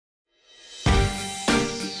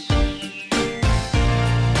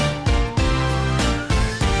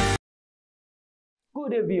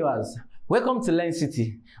Good day, viewers. Welcome to Learn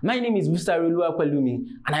City. My name is Mr. Oluwapelumi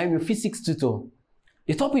and I am your physics tutor.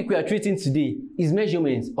 The topic we are treating today is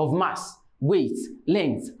measurements of mass, weight,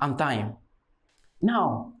 length, and time.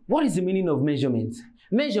 Now, what is the meaning of measurement?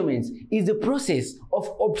 Measurement is the process of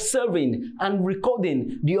observing and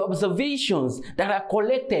recording the observations that are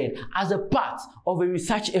collected as a part of a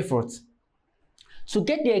research effort. To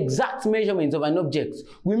get the exact measurement of an object,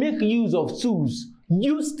 we make use of tools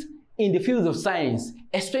used in the field of science,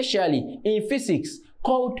 especially in physics,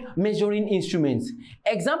 called measuring instruments.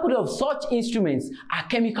 Examples of such instruments are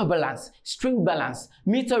chemical balance, string balance,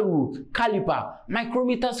 meter rule, caliper,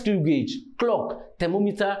 micrometer, screw gauge, clock,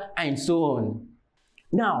 thermometer, and so on.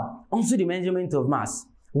 Now, onto the measurement of mass.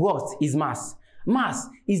 What is mass? Mass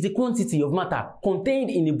is the quantity of matter contained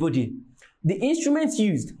in a body. The instrument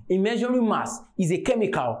used in measuring mass is a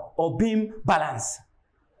chemical or beam balance.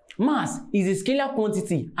 Mass is a scalar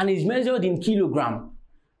quantity and is measured in kilogram.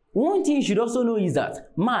 One thing you should also know is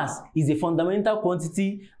that mass is a fundamental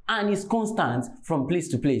quantity and is constant from place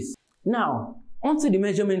to place. Now, onto the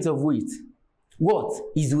measurement of weight. What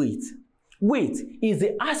is weight? Weight is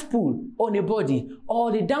the earth's pull on a body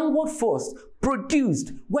or the downward force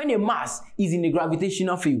produced when a mass is in a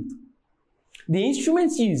gravitational field. The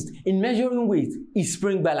instrument used in measuring weight is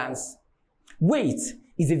spring balance. Weight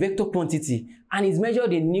is a vector quantity and is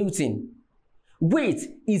measured in Newton. Weight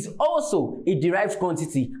is also a derived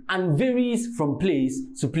quantity and varies from place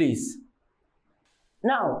to place.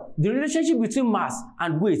 Now, the relationship between mass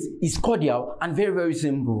and weight is cordial and very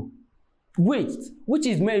simple. Weight, which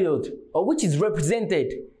is measured or which is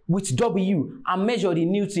represented with W and measured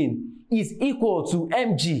in Newton, is equal to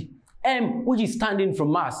mg. M, which is standing for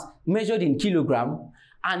mass, measured in kilogram,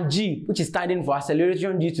 and g, which is standing for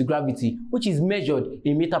acceleration due to gravity, which is measured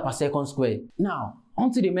in meter per second squared. Now,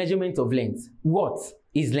 onto the measurement of length. What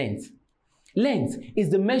is length? Length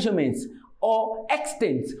is the measurement or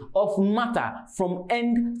extent of matter from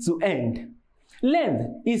end to end.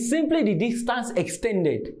 Length is simply the distance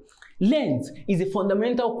extended. Length is a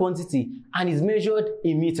fundamental quantity and is measured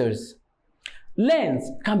in meters.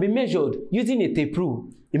 Length can be measured using a tape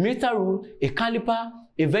rule, a meter rule, a caliper,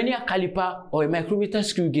 a vernier caliper, or a micrometer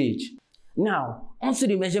screw gauge. Now, onto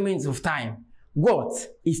the measurements of time. What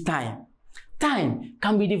is time? Time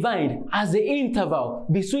can be defined as the interval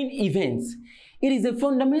between events. It is a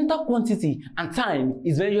fundamental quantity and time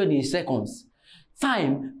is measured in seconds.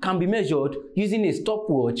 Time can be measured using a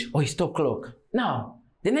stopwatch or a stop clock. Now,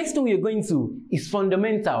 the next thing we are going to is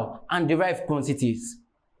fundamental and derived quantities.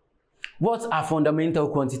 What are fundamental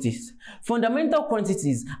quantities? Fundamental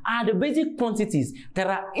quantities are the basic quantities that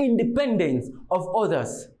are independent of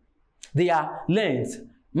others. They are length,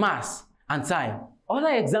 mass, and time.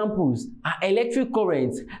 Other examples are electric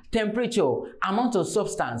current, temperature, amount of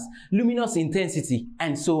substance, luminous intensity,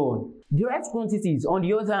 and so on. Derived quantities, on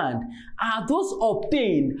the other hand, are those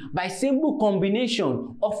obtained by simple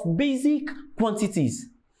combination of basic quantities.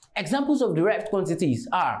 Examples of derived quantities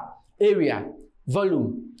are area,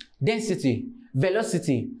 volume, density,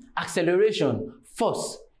 velocity, acceleration,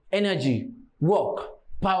 force, energy, work,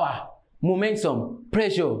 power, momentum,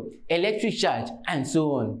 pressure, electric charge, and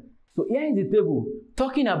so on. So here is the table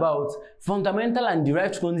talking about fundamental and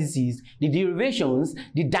derived quantities, the derivations,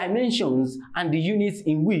 the dimensions, and the units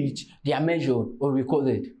in which they are measured or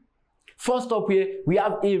recorded. First up here, we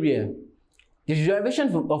have area. The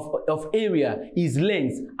derivation of area is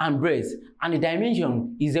length and breadth, and the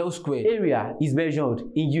dimension is L squared. Area is measured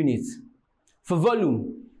in units. For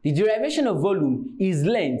volume, the derivation of volume is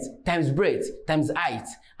length times breadth times height,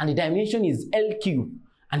 and the dimension is L cubed,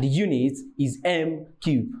 and the unit is M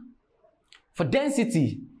cubed. For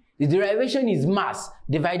density, the derivation is mass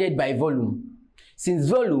divided by volume. Since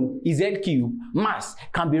volume is L cubed, mass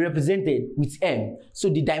can be represented with M. So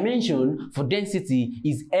the dimension for density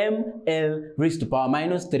is ml raised to power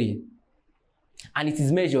minus 3. And it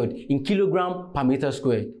is measured in kilogram per meter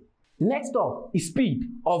squared. Next up is speed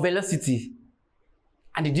or velocity.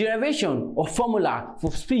 And the derivation or formula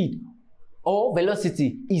for speed or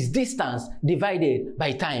velocity is distance divided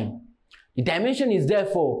by time. The dimension is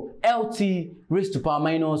therefore Lt raised to power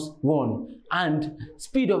minus 1, and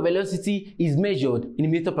speed or velocity is measured in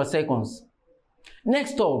meter per seconds.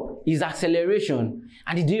 Next up is acceleration,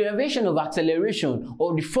 and the derivation of acceleration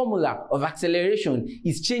or the formula of acceleration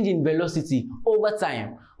is change in velocity over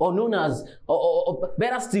time, or known as, or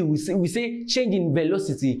better still, we say change in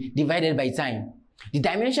velocity divided by time. The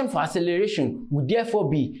dimension for acceleration would therefore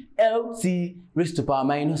be Lt raised to power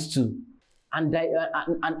minus 2. And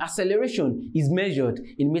acceleration is measured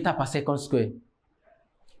in meter per second squared.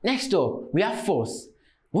 Next up, we have force.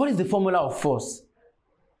 What is the formula of force?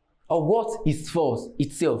 Or what is force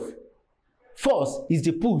itself? Force is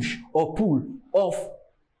the push or pull of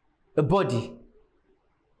a body.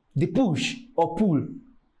 The push or pull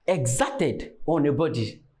exerted on a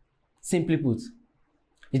body. Simply put,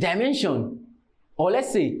 the dimension, or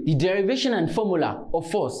let's say the derivation and formula of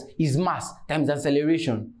force is mass times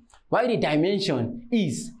acceleration, while the dimension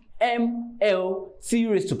is mLt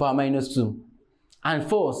raised to power minus 2, and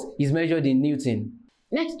force is measured in Newton.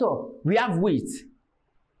 Next up, we have weight.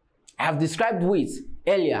 I have described weight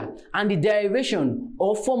earlier, and the derivation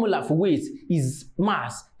or formula for weight is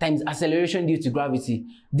mass times acceleration due to gravity.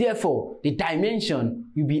 Therefore, the dimension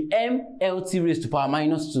will be mLt raised to power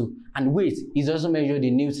minus 2, and weight is also measured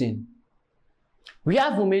in Newton. We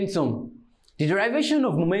have momentum. The derivation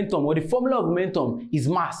of momentum, or the formula of momentum, is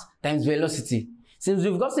mass times velocity. Since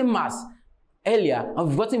we've gotten mass earlier and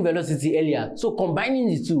we've gotten velocity earlier, so combining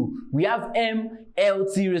the two, we have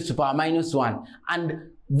mLt raised to power minus 1, and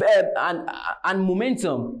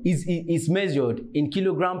momentum is measured in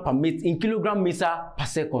kilogram meter per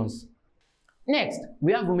second. Next,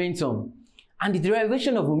 we have momentum, and the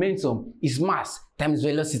derivation of momentum is mass times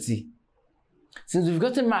velocity. Since we've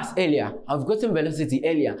gotten mass earlier and we've gotten velocity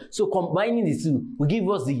earlier, so combining the two will give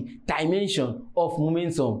us the dimension of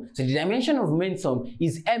momentum. So the dimension of momentum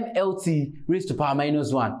is mLt raised to power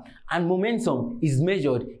minus 1, and momentum is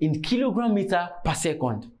measured in kilogram meter per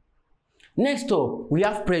second. Next up, we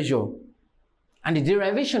have pressure, and the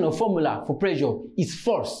derivation of formula for pressure is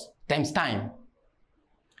force times time.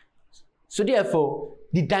 So therefore,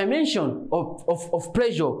 the dimension of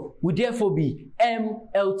pressure will therefore be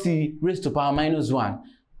mLt raised to power minus 1,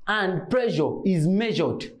 and pressure is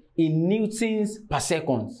measured in newtons per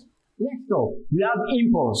second. Next up, we have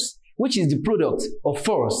impulse, which is the product of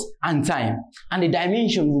force and time, and the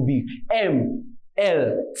dimension will be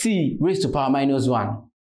mLt raised to power minus 1.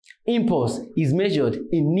 Impulse is measured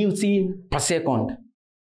in newton per second.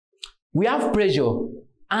 We have pressure,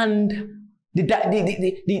 and the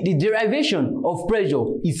derivation of pressure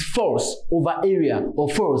is force over area, or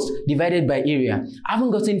force divided by area.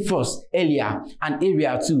 Having gotten force earlier and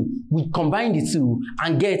area too, we combine the two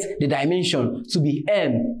and get the dimension to be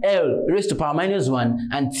mL raised to power minus 1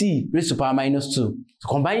 and T raised to power minus 2. So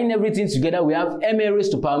combining everything together, we have mL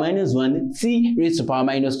raised to power minus 1, T raised to power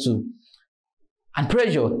minus 2. And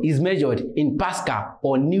pressure is measured in Pascal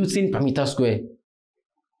or Newton per meter square.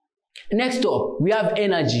 Next up, we have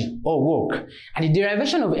energy or work, and the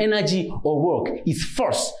derivation of energy or work is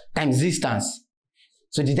force times distance.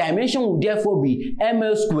 So the dimension will therefore be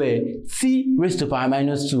ml squared T raised to power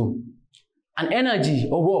minus 2. And energy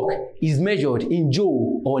or work is measured in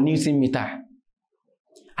joule or Newton meter.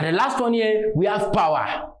 And the last one here, we have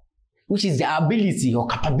power, which is the ability or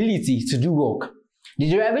capability to do work. The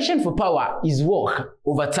derivation for power is work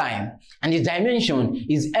over time, and the dimension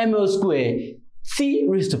is ml squared T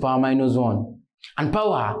raised to power minus 1, and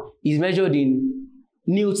power is measured in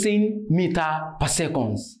Newton meter per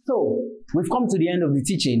second. So we've come to the end of the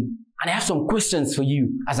teaching, and I have some questions for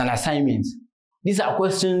you as an assignment. These are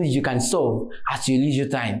questions you can solve at your leisure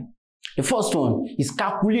time. The first one is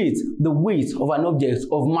calculate the weight of an object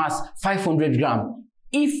of mass 500 grams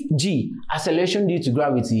if g, acceleration due to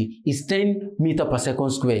gravity, is 10 meters per second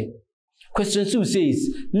square. Question 2 says,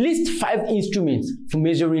 list 5 instruments for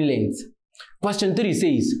measuring length. Question 3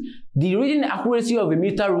 says, the reading accuracy of a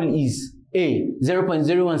meter rule is A.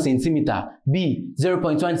 0.01 cm, B.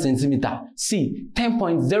 0.1 cm, C.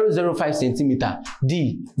 10.005 cm,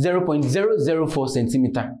 D. 0.004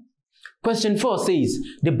 cm. Question 4 says,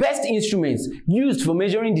 the best instruments used for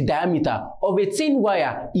measuring the diameter of a thin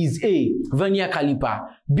wire is A. Vernier caliper,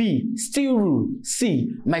 B. Steel rule,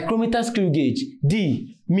 C. Micrometer screw gauge,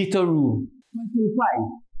 D. Meter rule. Question 5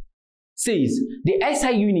 says, the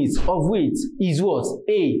SI unit of weight is what?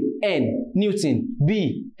 A. N. Newton,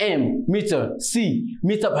 B. M. Meter, C.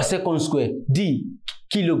 Meter per second square, D.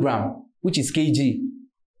 Kilogram, which is kg.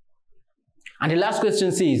 And the last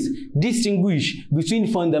question says, distinguish between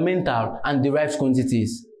fundamental and derived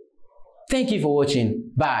quantities. Thank you for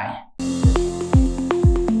watching. Bye.